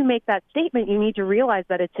 once you make that statement, you need to realize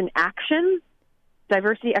that it's an action.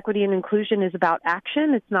 Diversity, equity, and inclusion is about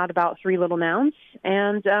action. It's not about three little nouns,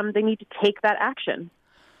 and they need to take that action.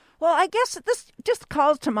 Well, I guess this just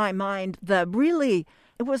calls to my mind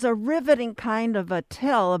it was a riveting kind of a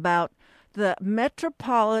tale about the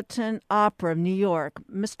Metropolitan Opera of New York.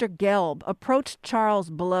 Mr. Gelb approached Charles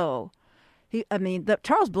Blow.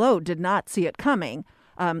 Charles Blow did not see it coming.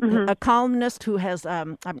 A columnist who has,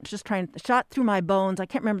 shot through my bones. I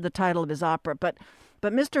can't remember the title of his opera, but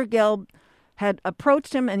Mr. Gelb had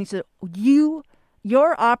approached him and he said,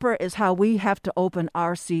 your opera is how we have to open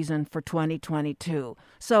our season for 2022.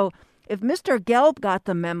 So if Mr. Gelb got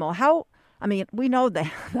the memo, we know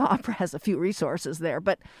the opera has a few resources there,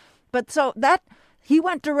 but so that he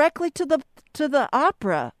went directly to the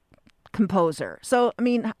opera composer. So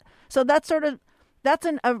that's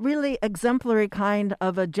a really exemplary kind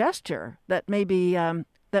of a gesture that maybe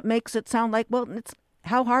that makes it sound like, well,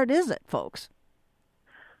 how hard is it, folks?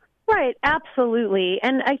 Right, absolutely.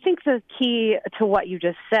 And I think the key to what you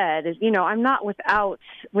just said is, I'm not without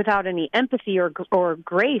any empathy or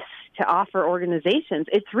grace to offer organizations.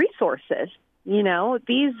 It's resources.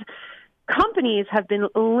 These companies have been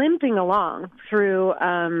limping along through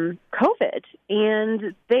COVID,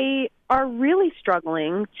 and they are really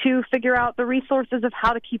struggling to figure out the resources of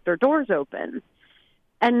how to keep their doors open.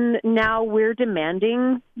 And now we're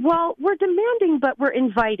demanding, but we're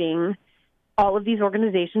inviting all of these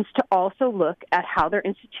organizations to also look at how their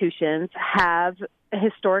institutions have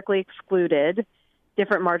historically excluded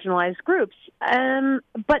different marginalized groups.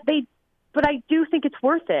 But I do think it's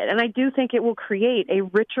worth it, and I do think it will create a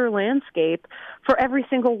richer landscape for every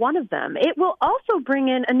single one of them. It will also bring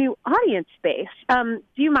in a new audience base. Do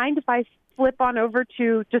you mind if I flip on over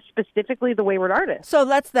to just specifically the Wayward Artist? So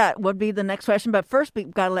that would be the next question. But first,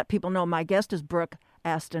 we've got to let people know my guest is Brooke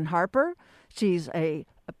Aston Harper. She's a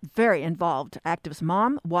very involved activist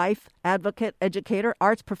mom, wife, advocate, educator,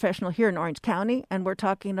 arts professional here in Orange County. And we're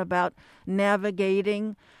talking about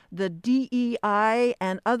navigating the DEI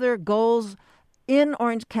and other goals in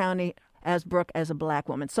Orange County as Brooke as a Black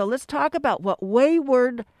woman. So let's talk about what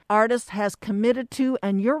Wayward Artist has committed to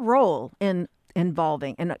and your role in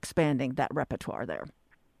involving and expanding that repertoire there.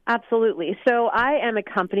 Absolutely. So I am a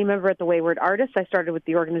company member at the Wayward Artists. I started with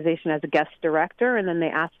the organization as a guest director, and then they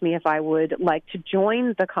asked me if I would like to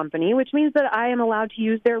join the company, which means that I am allowed to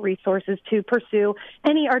use their resources to pursue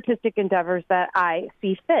any artistic endeavors that I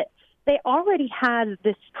see fit. They already had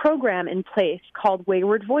this program in place called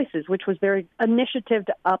Wayward Voices, which was their initiative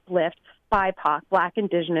to uplift BIPOC, Black,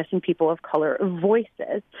 Indigenous, and people of color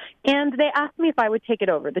voices. And they asked me if I would take it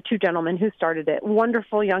over, the two gentlemen who started it,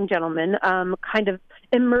 wonderful young gentlemen, kind of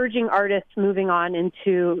emerging artists moving on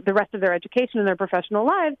into the rest of their education and their professional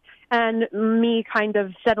lives, and me kind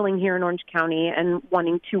of settling here in Orange County and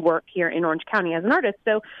wanting to work here in Orange County as an artist.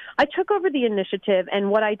 So I took over the initiative, and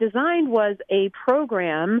what I designed was a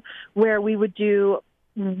program where we would do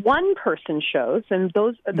one-person shows, and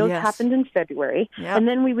those Yes. happened in February. Yep. And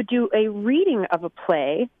then we would do a reading of a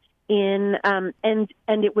play and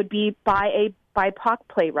it would be by a BIPOC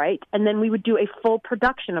playwright, and then we would do a full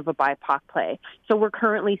production of a BIPOC play. So we're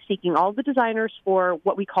currently seeking all the designers for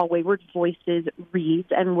what we call Wayward Voices Reads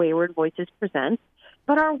and Wayward Voices Presents.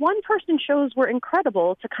 But our one-person shows were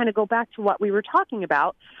incredible, to kind of go back to what we were talking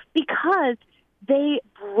about, because they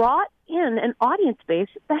brought in an audience base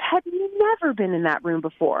that had never been in that room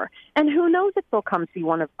before. And who knows if they'll come see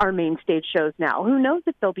one of our main stage shows now? Who knows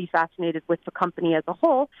if they'll be fascinated with the company as a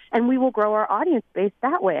whole, and we will grow our audience base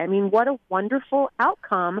that way. I mean, what a wonderful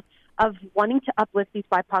outcome of wanting to uplift these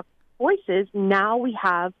BIPOC voices. Now we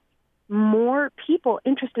have more people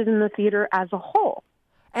interested in the theater as a whole.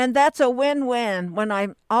 And that's a win-win. When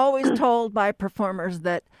I'm always told by performers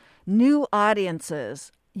that new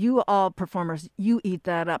audiences, you all performers, you eat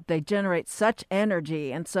that up. They generate such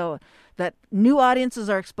energy. And so that new audiences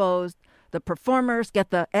are exposed, the performers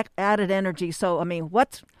get the added energy. So, I mean,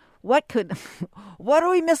 what are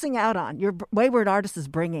we missing out on? Your Wayward Artist is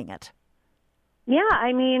bringing it. Yeah,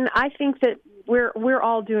 I mean, I think that we're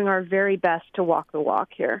all doing our very best to walk the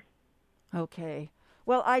walk here. Okay.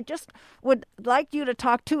 Well, I just would like you to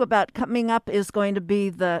talk, too, about coming up is going to be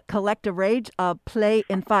the Collective Rage, a play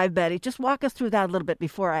in 5 Betty. Just walk us through that a little bit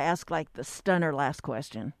before I ask, like, the stunner last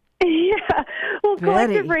question. Yeah. Betty.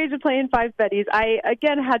 Collective Rage of Playing Five Betties. I,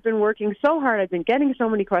 again, had been working so hard. I've been getting so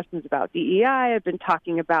many questions about DEI. I've been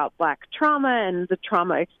talking about Black trauma and the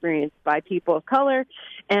trauma experienced by people of color.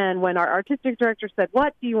 And when our artistic director said,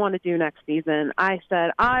 "What do you want to do next season?" I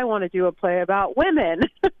said, "I want to do a play about women."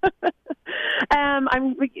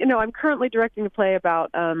 I'm currently directing a play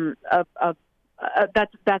about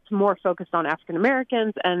that's more focused on African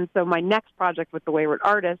Americans. And so my next project with the Wayward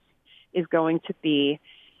Artists is going to be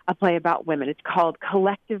a play about women. It's called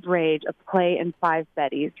Collective Rage, a Play in Five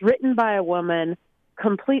Betties, written by a woman,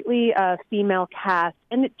 completely female cast,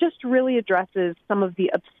 and it just really addresses some of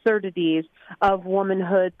the absurdities of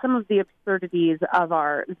womanhood, some of the absurdities of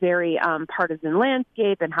our very partisan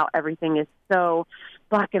landscape and how everything is so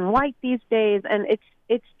black and white these days. And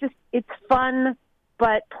it's fun,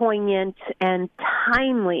 but poignant and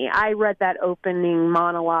timely. I read that opening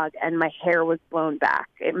monologue and my hair was blown back.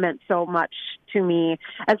 It meant so much to me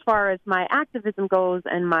as far as my activism goes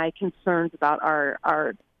and my concerns about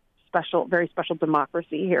our special, very special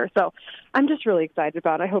democracy here. So I'm just really excited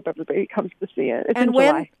about it. I hope everybody comes to see it. It's in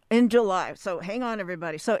July. In July. So hang on,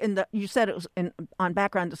 everybody. So you said it was on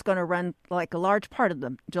background. It's going to run like a large part of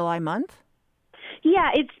the July month?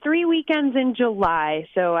 Yeah, it's 3 weekends in July.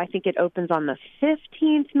 So I think it opens on the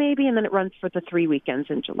 15th maybe, and then it runs for the 3 weekends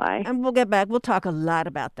in July. And we'll get back. We'll talk a lot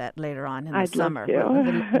about that later on in the summer. Love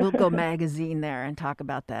to. We'll go magazine there and talk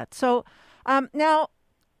about that. So now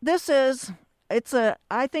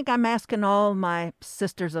I think I'm asking all my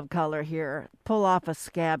sisters of color here, pull off a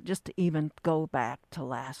scab just to even go back to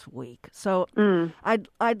last week. So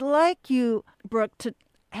I'd like you, Brooke, to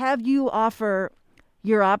have you offer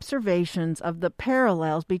your observations of the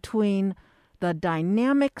parallels between the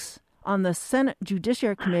dynamics on the Senate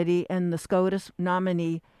Judiciary Committee and the SCOTUS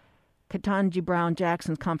nominee Ketanji Brown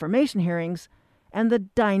Jackson's confirmation hearings and the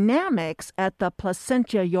dynamics at the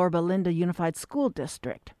Placentia Yorba Linda Unified School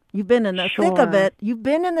District. You've been in the thick of it. You've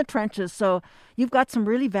been in the trenches, so you've got some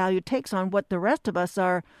really valued takes on what the rest of us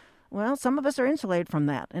are. Well, some of us are insulated from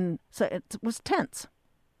that, and so it was tense.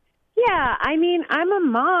 Yeah, I mean, I'm a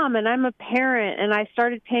mom and I'm a parent, and I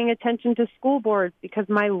started paying attention to school boards because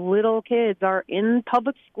my little kids are in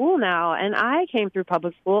public school now, and I came through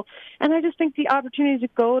public school, and I just think the opportunity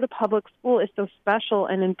to go to public school is so special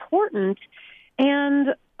and important.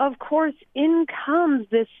 And, of course, in comes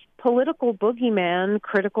this political boogeyman,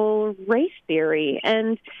 critical race theory.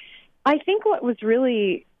 And I think what was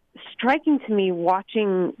really striking to me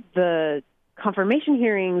watching the confirmation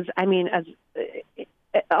hearings, I mean,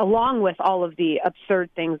 along with all of the absurd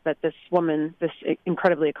things that this woman, this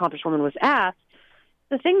incredibly accomplished woman, was asked,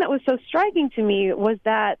 the thing that was so striking to me was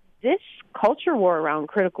that this culture war around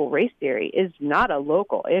critical race theory is not a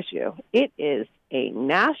local issue. It is a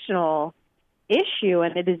national issue,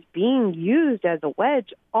 and it is being used as a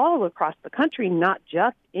wedge all across the country, not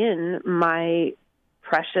just in my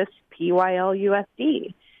precious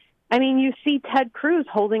PYLUSD. I mean, you see Ted Cruz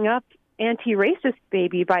holding up Anti-Racist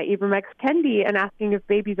Baby by Ibram X. Kendi and asking if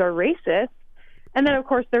babies are racist. And then, of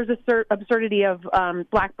course, there's the absurdity of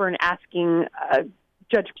Blackburn asking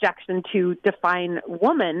Judge Jackson to define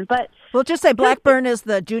woman. But we'll just say Blackburn is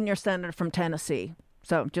the junior senator from Tennessee.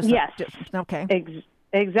 So yes. Okay.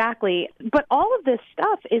 Exactly. But all of this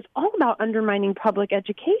stuff is all about undermining public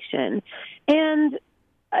education. And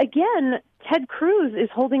again, Ted Cruz is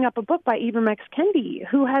holding up a book by Ibram X. Kendi,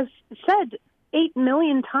 who has said 8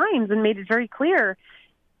 million times and made it very clear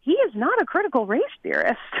he is not a critical race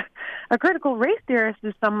theorist. A critical race theorist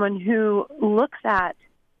is someone who looks at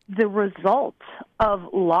the result of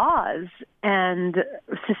laws and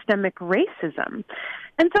systemic racism.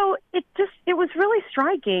 And so it was really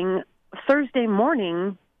striking Thursday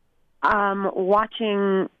morning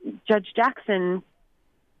watching Judge Jackson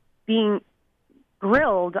being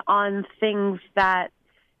grilled on things that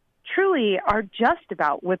truly are just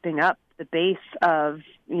about whipping up the base of,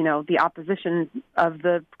 the opposition of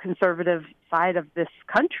the conservative side of this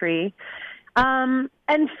country, and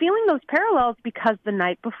feeling those parallels because the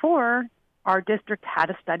night before, our district had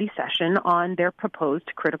a study session on their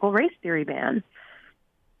proposed critical race theory ban.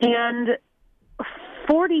 And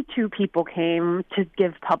 42 people came to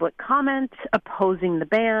give public comment opposing the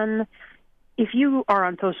ban. If you are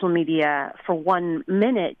on social media for 1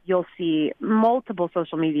 minute, you'll see multiple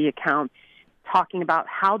social media accounts talking about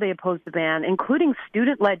how they oppose the ban, including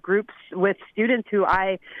student-led groups with students who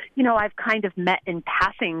I've kind of met in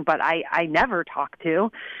passing, but I never talk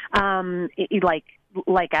to,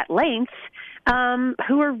 like at length,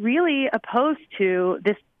 who are really opposed to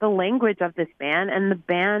the language of this ban and the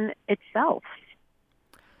ban itself.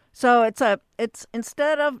 So it's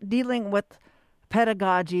instead of dealing with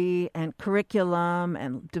pedagogy and curriculum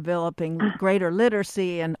and developing greater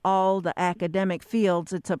literacy in all the academic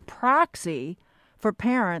fields. It's a proxy for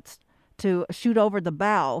parents to shoot over the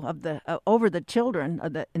bow of the over the children,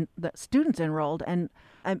 the students enrolled, and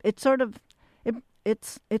it's sort of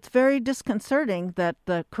it's very disconcerting that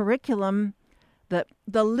the curriculum,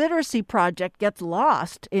 the literacy project gets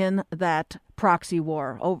lost in that proxy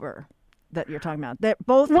war over that you're talking about. They're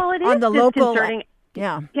both on the local.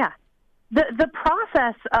 Yeah. The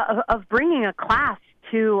process of bringing a class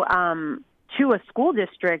to a school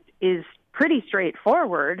district is pretty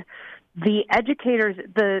straightforward. The educators,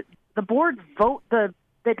 the board vote, the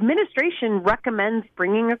administration recommends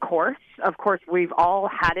bringing a course. Of course, we've all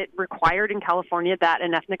had it required in California that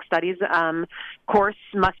an ethnic studies course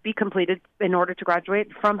must be completed in order to graduate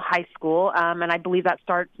from high school. And I believe that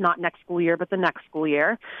starts not next school year, but the next school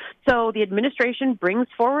year. So the administration brings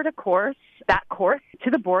forward that course to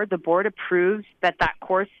the board. The board approves that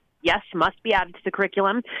course, yes, must be added to the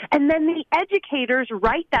curriculum. And then the educators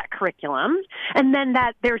write that curriculum, and then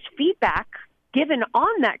that there's feedback given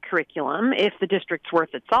on that curriculum, if the district's worth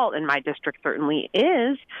its salt, and my district certainly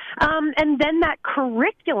is, and then that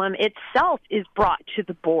curriculum itself is brought to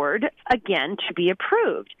the board, again, to be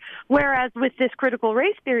approved. Whereas with this critical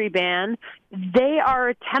race theory ban, they are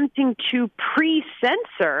attempting to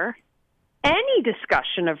pre-censor any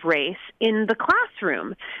discussion of race in the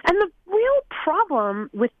classroom. And the real problem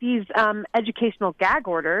with these educational gag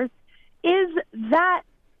orders is that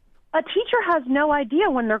a teacher has no idea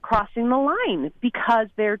when they're crossing the line because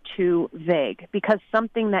they're too vague, because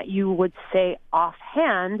something that you would say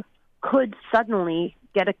offhand could suddenly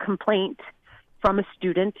get a complaint from a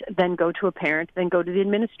student, then go to a parent, then go to the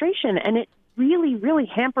administration. And it really, really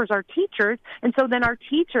hampers our teachers. And so then our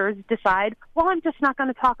teachers decide, well, I'm just not going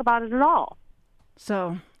to talk about it at all.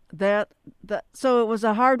 So so it was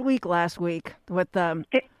a hard week last week with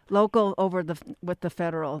local with the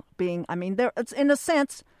federal being, I mean, it's in a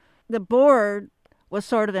sense, the board was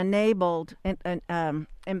sort of enabled and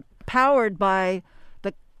empowered by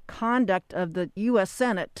the conduct of the U.S.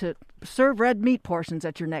 Senate to serve red meat portions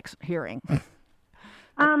at your next hearing.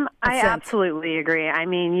 I absolutely agree. I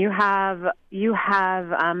mean, you have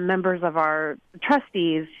members of our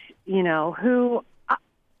trustees, who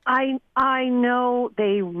I know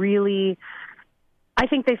they really, I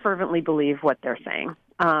think they fervently believe what they're saying,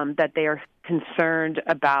 that they are concerned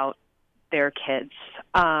about their kids.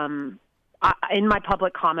 In my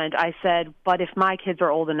public comment, I said, but if my kids are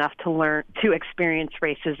old enough to experience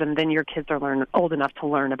racism, then your kids are old enough to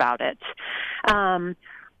learn about it.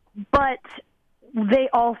 But they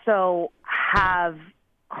also have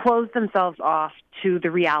closed themselves off to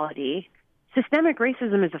the reality. Systemic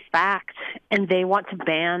racism is a fact, and they want to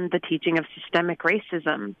ban the teaching of systemic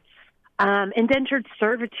racism. Indentured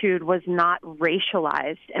servitude was not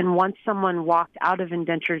racialized, and once someone walked out of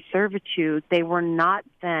indentured servitude, they were not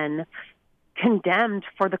then condemned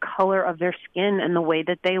for the color of their skin and the way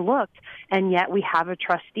that they looked. And yet we have a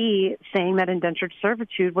trustee saying that indentured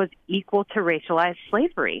servitude was equal to racialized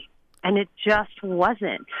slavery, and it just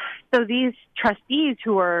wasn't. So these trustees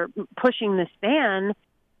who are pushing this ban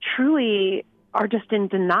truly are just in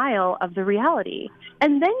denial of the reality.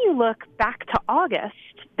 And then you look back to August,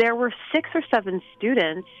 there were 6 or 7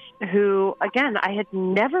 students who, again, I had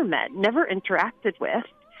never met, never interacted with,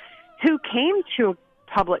 who came to a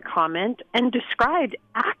public comment and described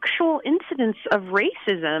actual incidents of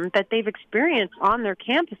racism that they've experienced on their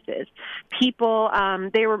campuses. People,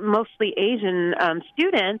 they were mostly Asian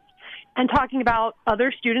students, and talking about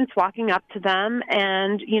other students walking up to them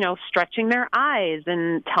and, stretching their eyes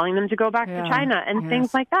and telling them to go back to China and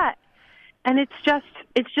things like that. And it's just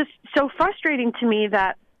so frustrating to me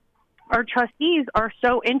that our trustees are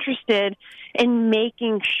so interested in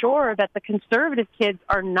making sure that the conservative kids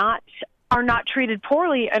are not treated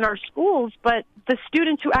poorly in our schools, but the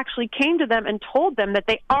students who actually came to them and told them that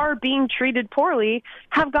they are being treated poorly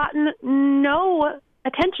have gotten no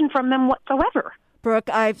attention from them whatsoever.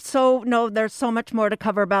 Brooke, there's so much more to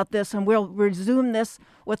cover about this, and we'll resume this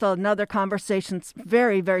with another conversation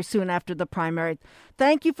very, very soon after the primary.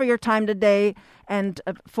 Thank you for your time today and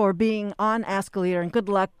for being on Ask a Leader, and good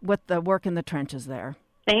luck with the work in the trenches there.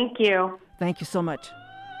 Thank you. Thank you so much.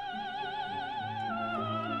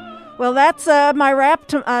 Well, that's my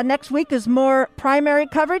wrap. Next week is more primary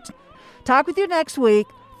coverage. Talk with you next week.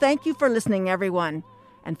 Thank you for listening, everyone.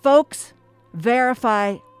 And folks,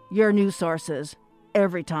 verify your news sources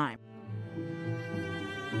every time.